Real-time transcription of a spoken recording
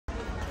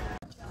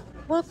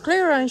Well,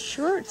 clearance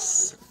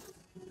shirts.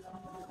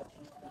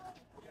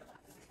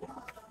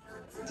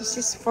 This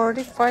is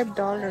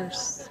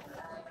 $45.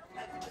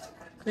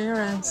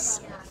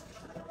 Clearance.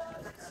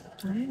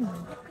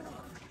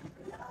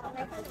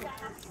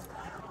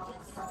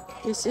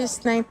 This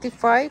is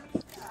 95.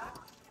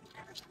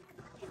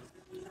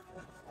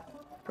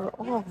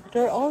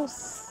 They're all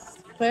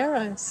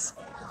clearance.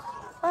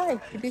 Hi,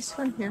 this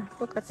one here.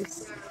 Look at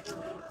this.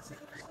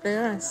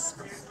 Clearance.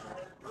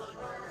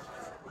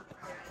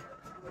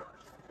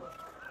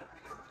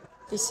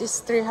 This is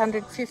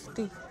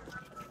 350.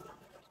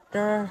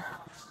 They're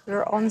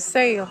on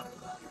sale.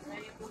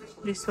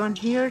 This one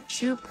here,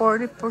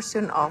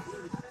 40% off.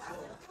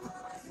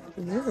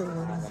 Ew.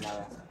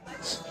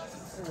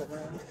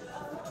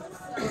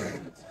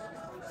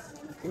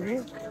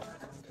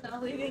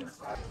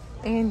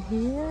 And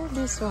here,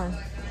 this one.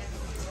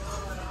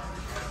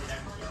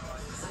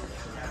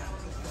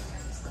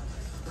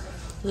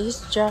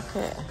 This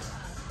jacket.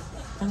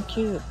 And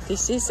cute.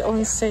 This is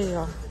on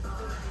sale.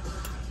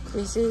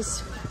 This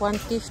is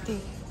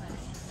 150.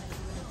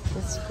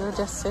 Let's go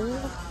to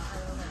sale.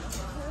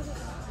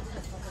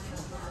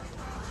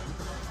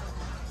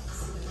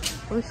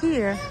 Over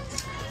here,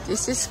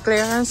 this is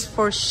clearance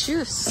for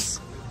shoes.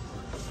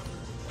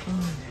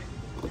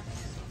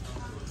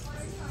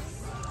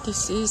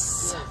 This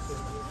is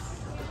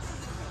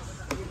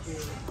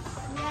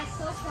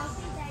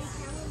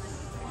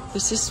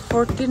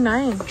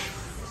 $49.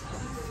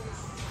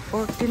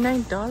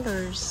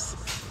 $49.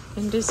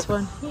 And this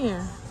one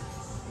here.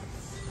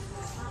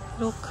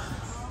 Look.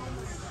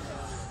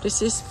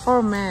 This is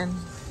for men.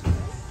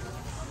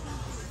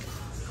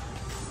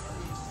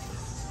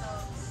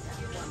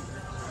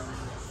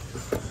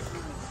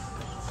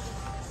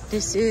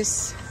 This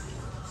is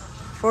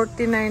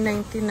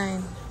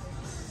 $49.99.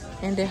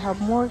 And they have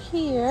more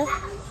here.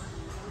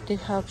 They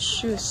have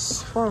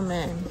shoes for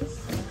men.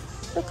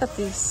 Look at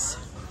this.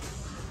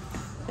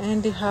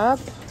 And they have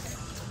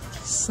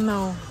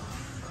snow.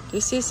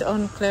 This is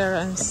on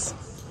clearance.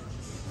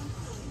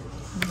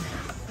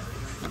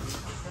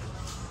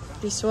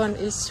 This one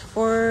is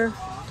for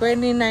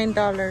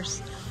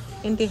 $29.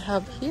 And they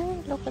have here,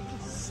 look at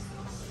this.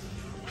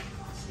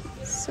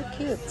 So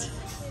cute.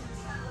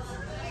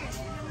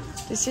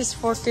 This is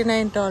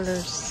 $49.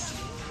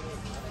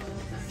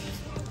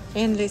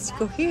 And let's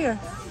go here.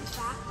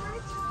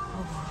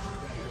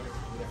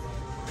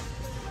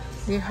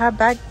 They have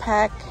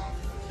backpack.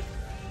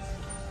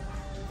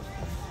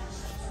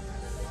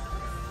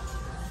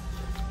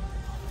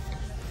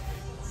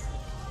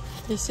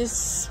 This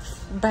is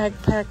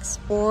backpacks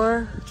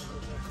for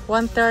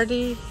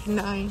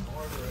 $139.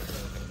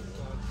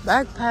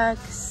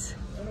 Backpacks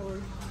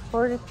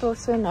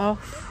 40%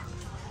 off.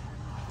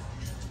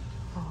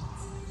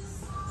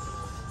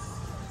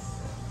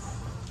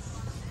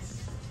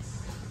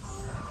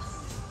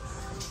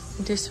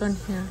 This one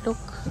here, look.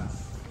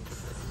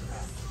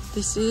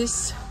 This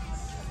is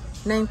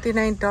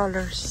 $99.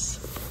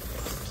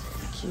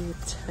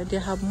 Cute. They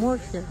have more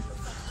here.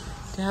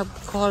 They have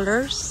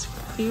colors.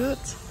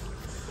 Cute.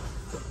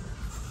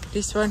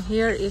 This one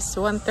here is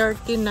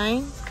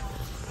 $139.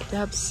 They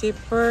have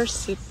zipper.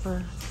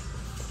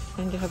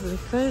 And they have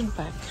liquid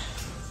back.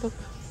 Look.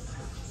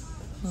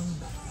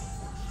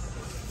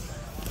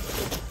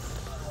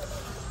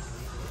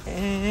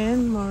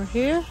 And more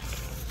here.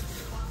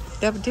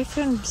 They have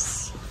different.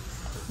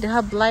 They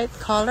have light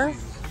color.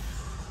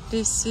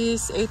 This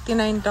is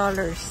 $89.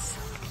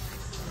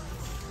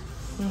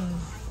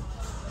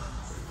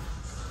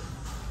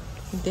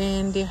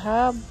 Then they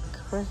have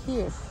right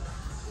here.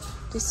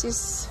 This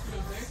is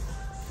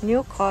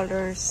new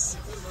colors.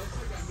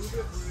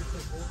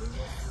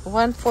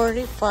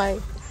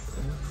 $145.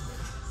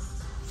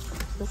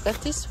 Look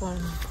at this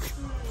one.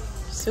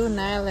 Soon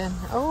Island.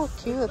 Oh,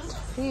 cute.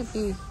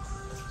 Freebie.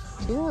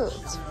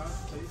 Cute.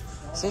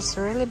 This is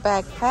really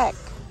backpack.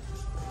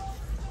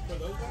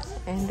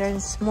 And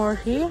there's more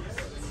here.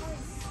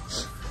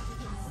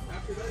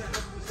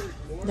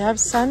 They have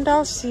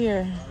sandals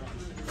here.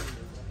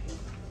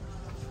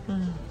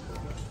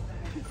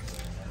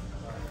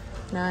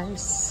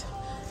 Nice.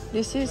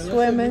 This is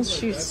women's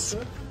shoes.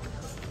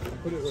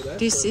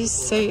 This is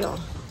sale.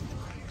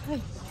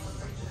 Hi.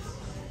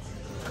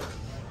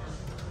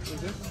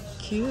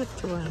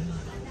 Cute one.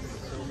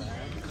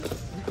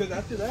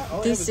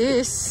 This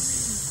is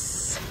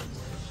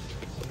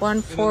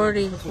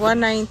 $140,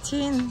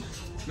 $119.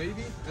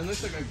 Maybe,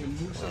 unless like I can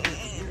move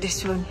something.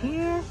 This one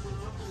here.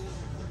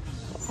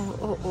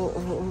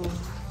 Oh.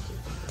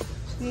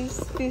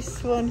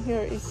 This one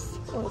here is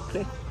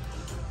okay.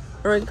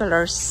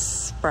 Regular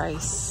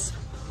price.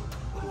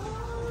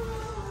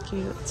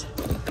 Cute.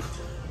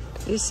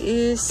 This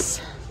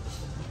is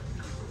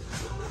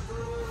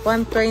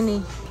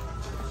 $120.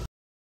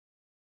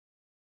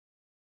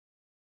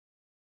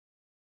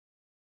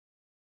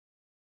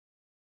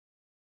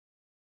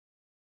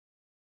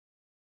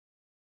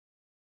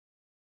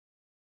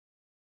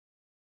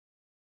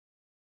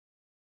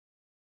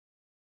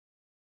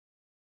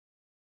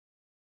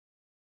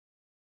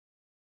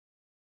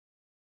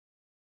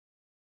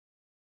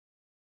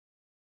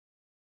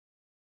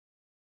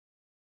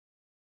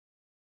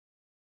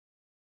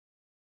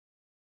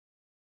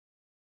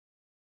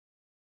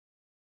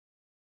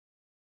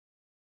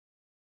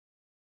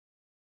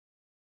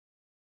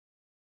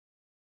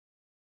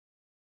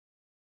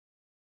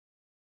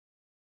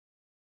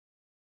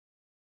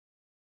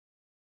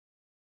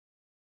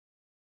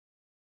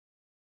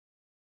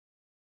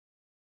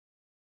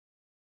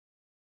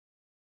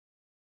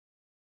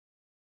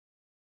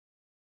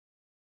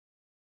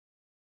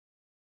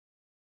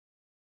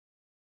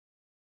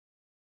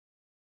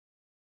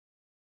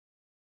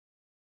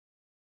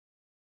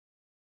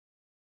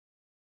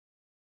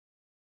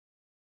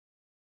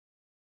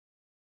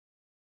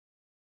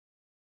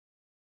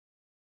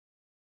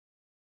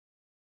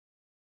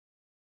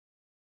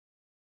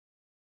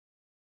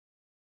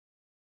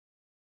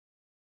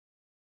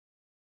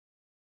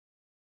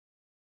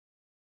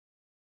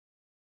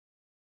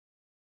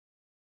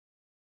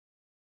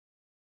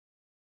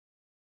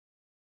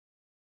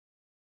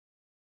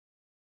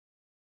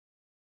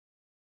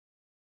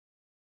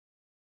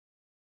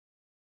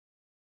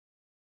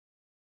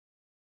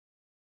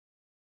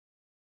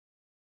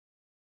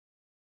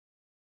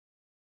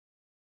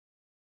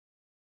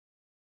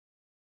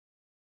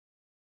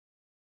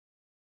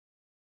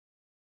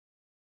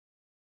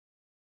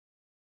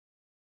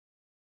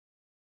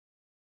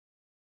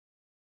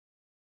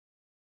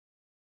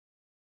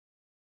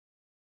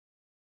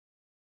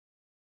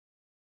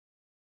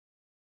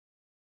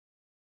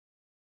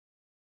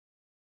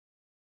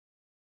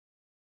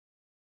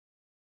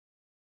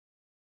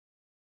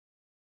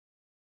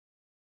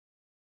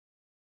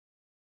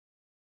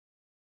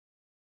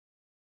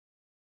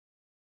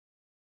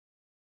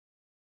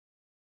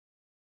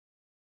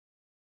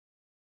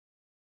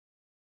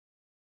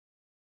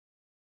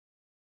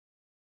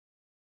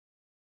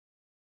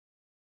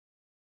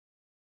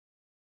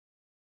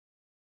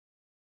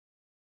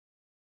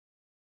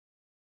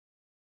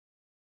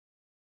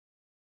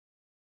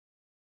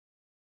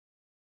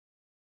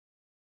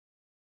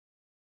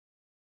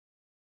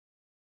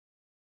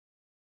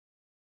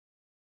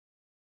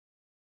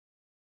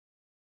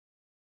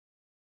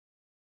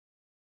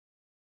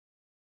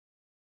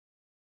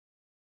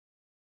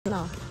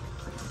 No.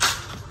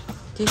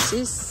 This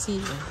is C.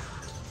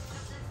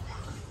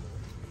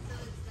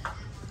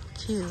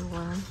 Cute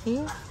one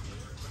here.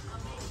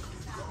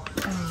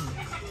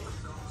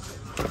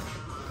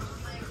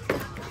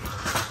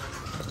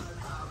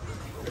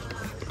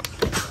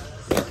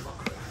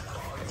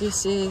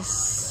 This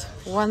is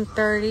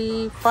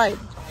 135.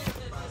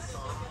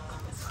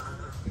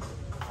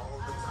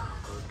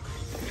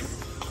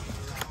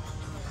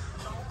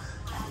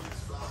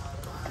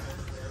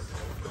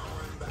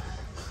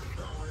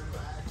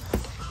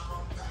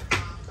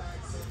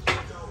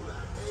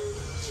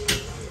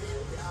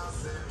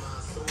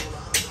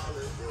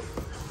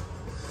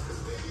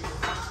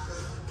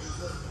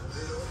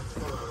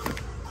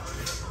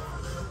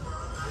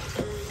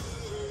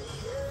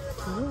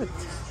 Good.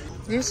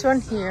 This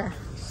one here.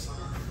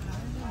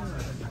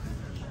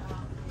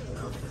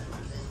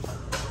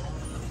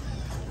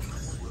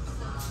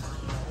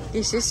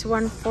 This is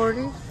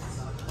 140.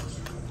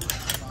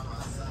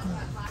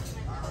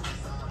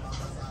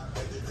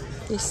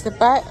 This is the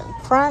back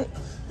front.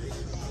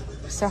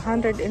 It's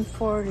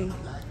 140.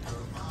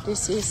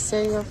 This is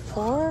sale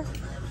for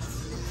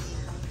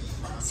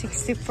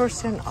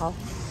 60% off.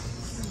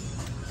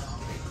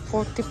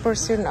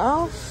 40%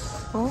 off.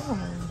 Oh,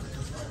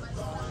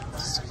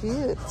 it's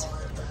cute.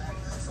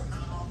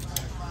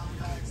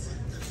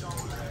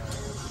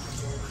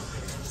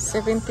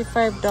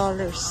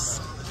 $75.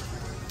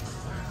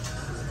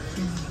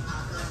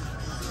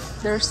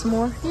 There's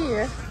more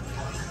here.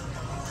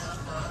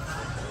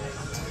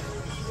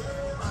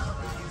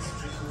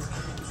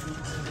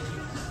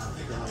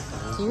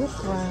 Cute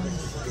one.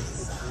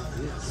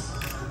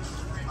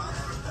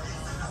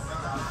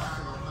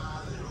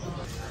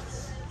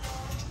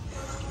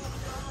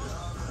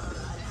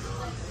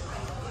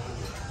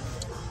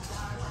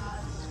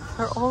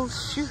 Are all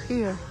shoe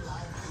here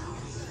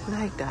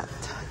like that.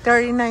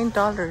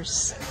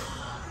 $39.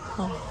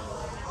 Oh.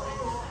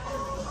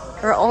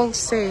 They're all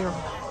sale.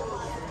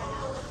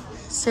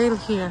 Sale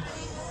here.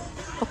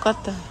 Look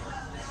at that.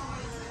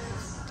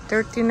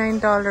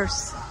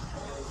 $39.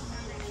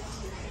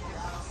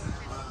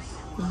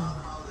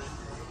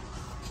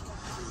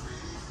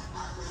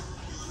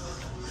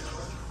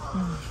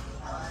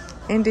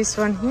 And this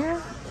one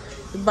here,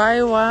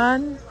 buy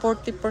one,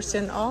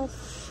 40% off.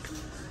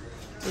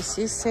 This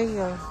is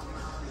sale.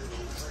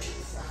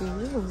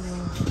 Ooh.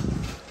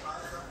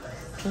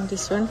 And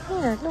this one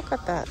here, look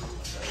at that.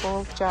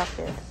 Gold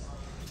jacket.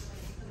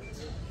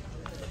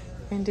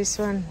 And this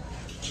one,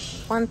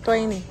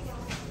 120.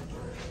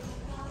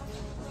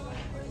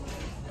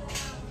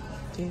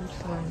 Cute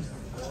one.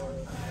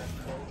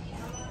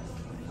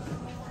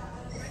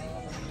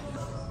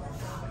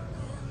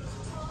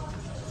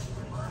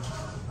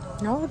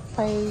 Now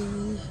by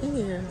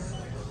here,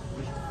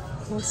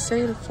 we'll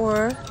sale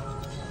for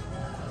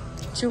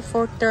 2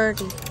 for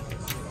 $30.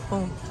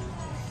 Oh.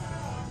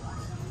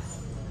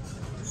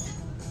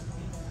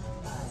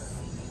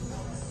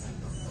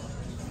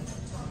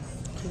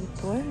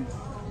 Cute one.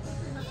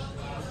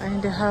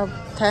 And they have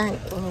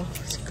tank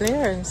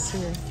clearance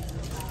here.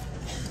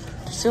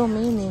 So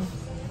many.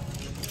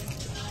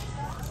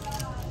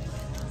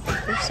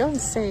 It's on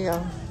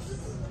sale.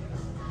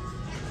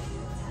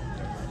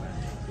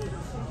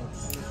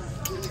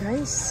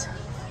 Guys.